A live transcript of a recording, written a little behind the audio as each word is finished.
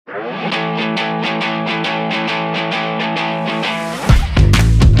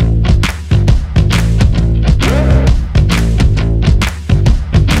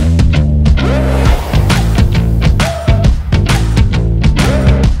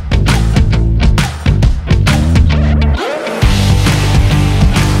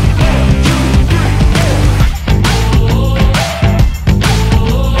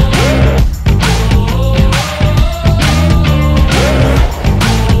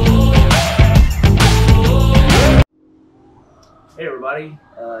everybody.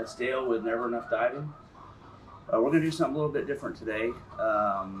 It's Dale with Never Enough Diving. We're going to do something a little bit different today.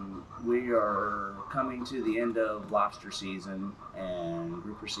 We are coming to the end of lobster season, and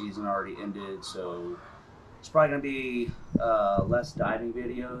grouper season already ended, so it's probably going to be less diving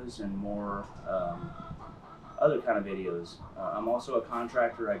videos and more other kind of videos. I'm also a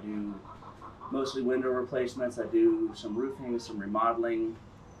contractor. I do mostly window replacements. I do some roofing, some remodeling,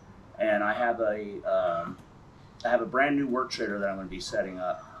 and I have a brand new work trailer that I'm going to be setting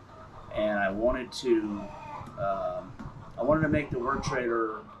up, and I wanted to make the work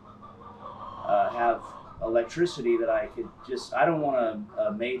trailer have electricity that I could just, I don't want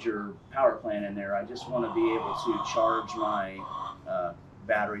a major power plant in there. I just want to be able to charge my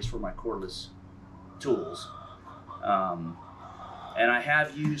batteries for my cordless tools. And I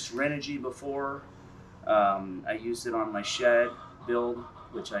have used Renogy before. I used it on my shed build,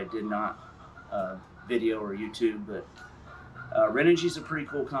 which I did not video or YouTube, but Renogy is a pretty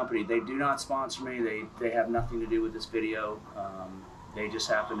cool company. They do not sponsor me. They have nothing to do with this video. They just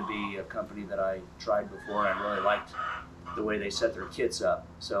happen to be a company that I tried before. I really liked the way they set their kits up.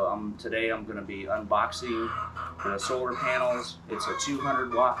 So today I'm going to be unboxing the solar panels. It's a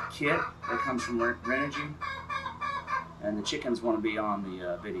 200 watt kit that comes from Renogy, and the chickens want to be on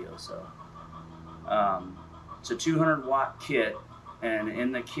the video. So it's a 200 watt kit, and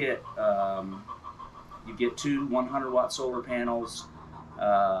in the kit you get two 100 watt solar panels.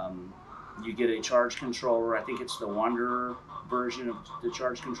 You get a charge controller. I think it's the Wanderer version of the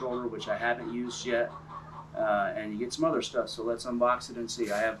charge controller, which I haven't used yet. And you get some other stuff. So let's unbox it and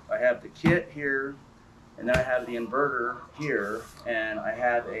see. I have the kit here, and then I have the inverter here, and I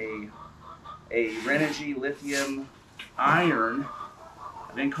have a Renogy lithium iron.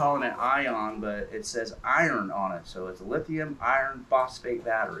 I've been calling it ion, but it says iron on it. So it's a lithium iron phosphate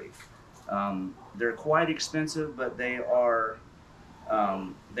battery. They're quite expensive, but they are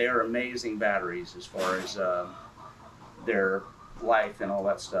amazing batteries as far as their life and all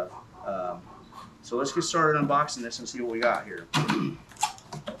that stuff. So let's get started unboxing this and see what we got here.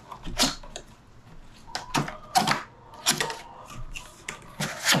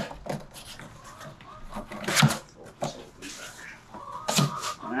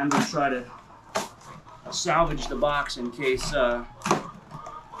 And I'm going to try to salvage the box in case. I'm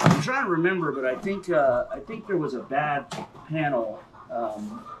trying to remember, but I think there was a bad panel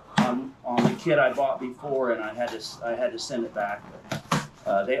on the kit I bought before, and I had to send it back.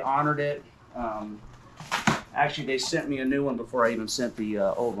 But, they honored it. Actually, they sent me a new one before I even sent the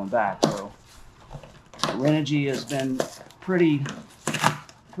old one back. So Renogy has been pretty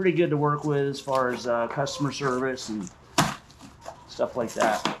good to work with as far as customer service and stuff like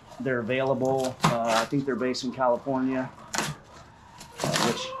that. They're available. I think they're based in California,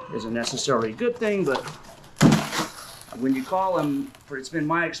 which isn't necessarily a good thing, but when you call them, it's been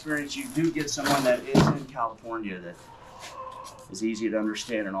my experience, you do get someone that is in California that is easy to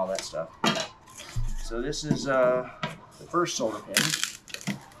understand and all that stuff. So this is the first solar panel.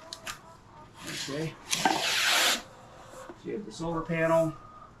 Okay. So you have the solar panel.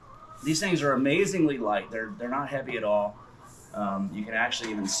 These things are amazingly light. They're not heavy at all. You can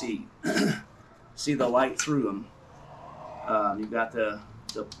actually even see the light through them. You've got the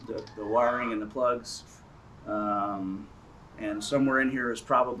wiring and the plugs, and somewhere in here is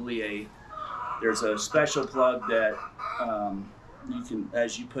probably there's a special plug that you can,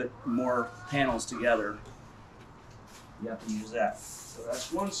 as you put more panels together, you have to use that. So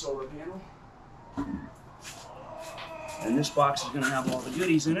that's one solar panel, and this box is going to have all the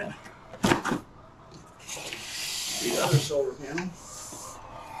goodies in it. The other solar panel,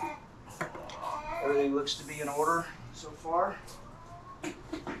 everything looks to be in order so far.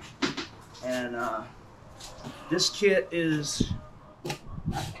 And this kit is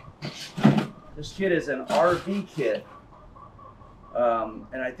an RV kit,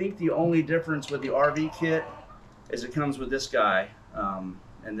 and I think the only difference with the RV kit is it comes with this guy,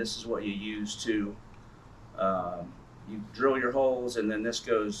 and this is what you use to you drill your holes, and then this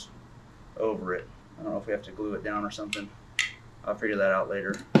goes over it. I don't know if we have to glue it down or something. I'll figure that out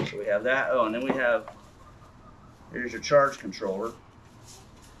later. So we have that. Oh, and then here's your charge controller.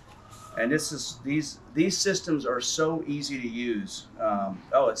 And these systems are so easy to use.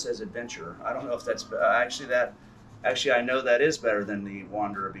 Oh, it says Adventure. I don't know if that's actually I know that is better than the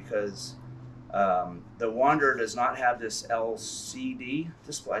Wanderer, because the Wanderer does not have this LCD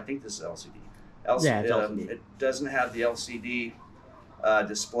display. I think this is LCD. Yeah, it's LCD. It doesn't have the LCD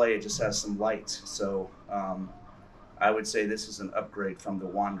display. It just has some lights. So I would say this is an upgrade from the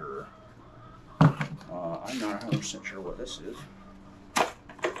Wanderer. I'm not 100% sure what this is.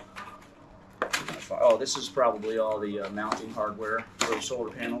 Oh, this is probably all the mounting hardware for the solar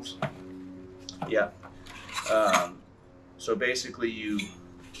panels. Yeah. So basically you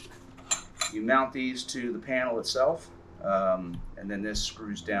mount these to the panel itself, and then this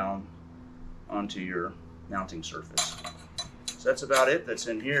screws down onto your mounting surface. So that's about it that's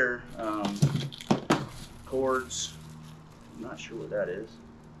in here. Cords, I'm not sure what that is.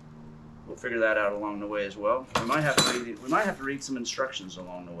 We'll figure that out along the way as well. We might have to read some instructions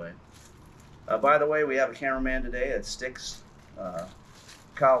along the way. By the way, we have a cameraman today at Sticks,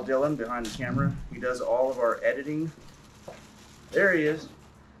 Kyle Dillon behind the camera. He does all of our editing. There he is.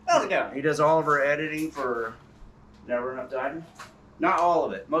 How's it going? He does all of our editing for Never Enough Diving. Not all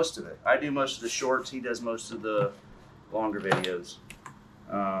of it, most of it. I do most of the shorts. He does most of the longer videos.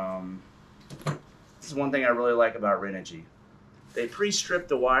 This is one thing I really like about Renogy. They pre-strip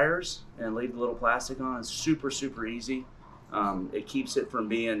the wires and leave the little plastic on. It's super, super easy. It keeps it from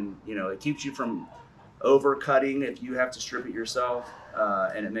being, it keeps you from over-cutting if you have to strip it yourself,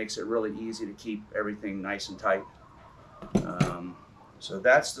 and it makes it really easy to keep everything nice and tight. So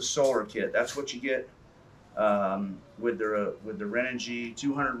that's the solar kit. That's what you get with the Renogy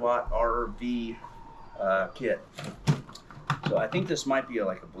 200-watt RV kit. So I think this might be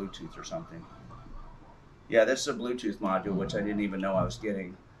like a Bluetooth or something. Yeah, this is a Bluetooth module, which I didn't even know I was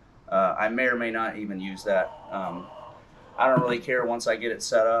getting. I may or may not even use that. I don't really care once I get it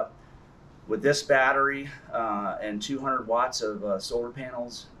set up. With this battery and 200 watts of solar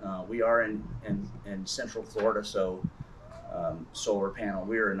panels, we are in Central Florida, so solar panel,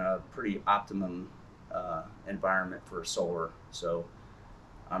 we're in a pretty optimum environment for solar. So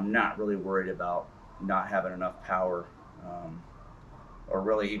I'm not really worried about not having enough power or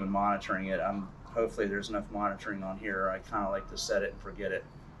really even monitoring it. Hopefully there's enough monitoring on here. I kind of like to set it and forget it.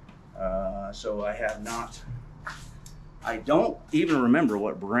 So I don't even remember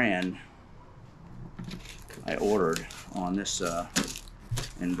what brand I ordered on this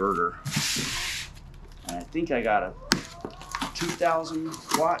inverter. And I think I got a 2,000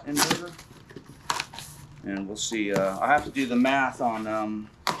 watt inverter. And we'll see. I have to do the math on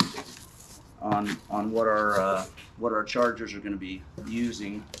what our chargers are going to be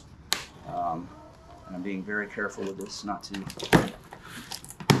using. And I'm being very careful with this not to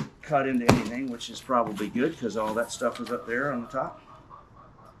cut into anything, which is probably good because all that stuff is up there on the top.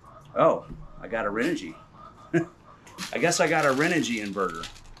 Oh, I got a Renogy. I guess I got a Renogy inverter.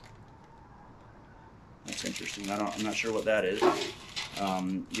 That's interesting. I'm not sure what that is.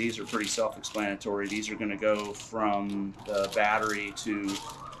 These are pretty self-explanatory. These are going to go from the battery to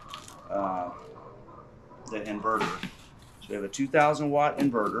the inverter. So we have a 2,000 watt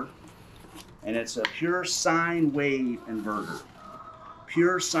inverter, and it's a pure sine wave inverter.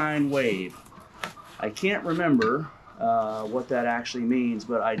 Pure sine wave. I can't remember what that actually means,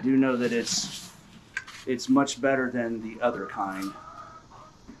 but I do know that it's much better than the other kind.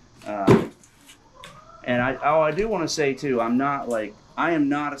 And I do want to say too, I am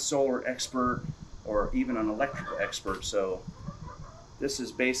not a solar expert or even an electrical expert, so this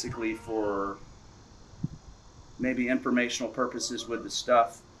is basically for maybe informational purposes with the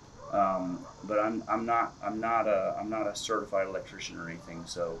stuff. But I'm not a certified electrician or anything,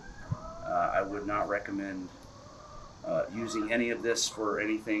 so I would not recommend using any of this for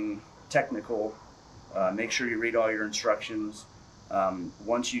anything technical. Make sure you read all your instructions.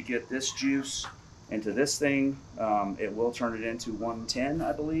 Once you get this juice into this thing, it will turn it into 110,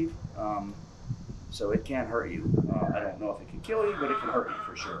 I believe. So it can't hurt you. I don't know if it can kill you, but it can hurt you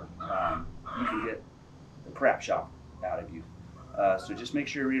for sure. You can get the crap shot out of you. So just make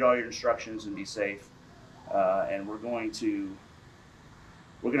sure you read all your instructions and be safe. And we're going to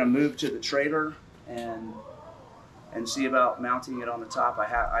move to the trailer and see about mounting it on the top.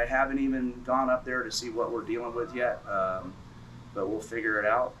 I haven't even gone up there to see what we're dealing with yet, but we'll figure it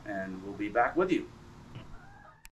out and we'll be back with you.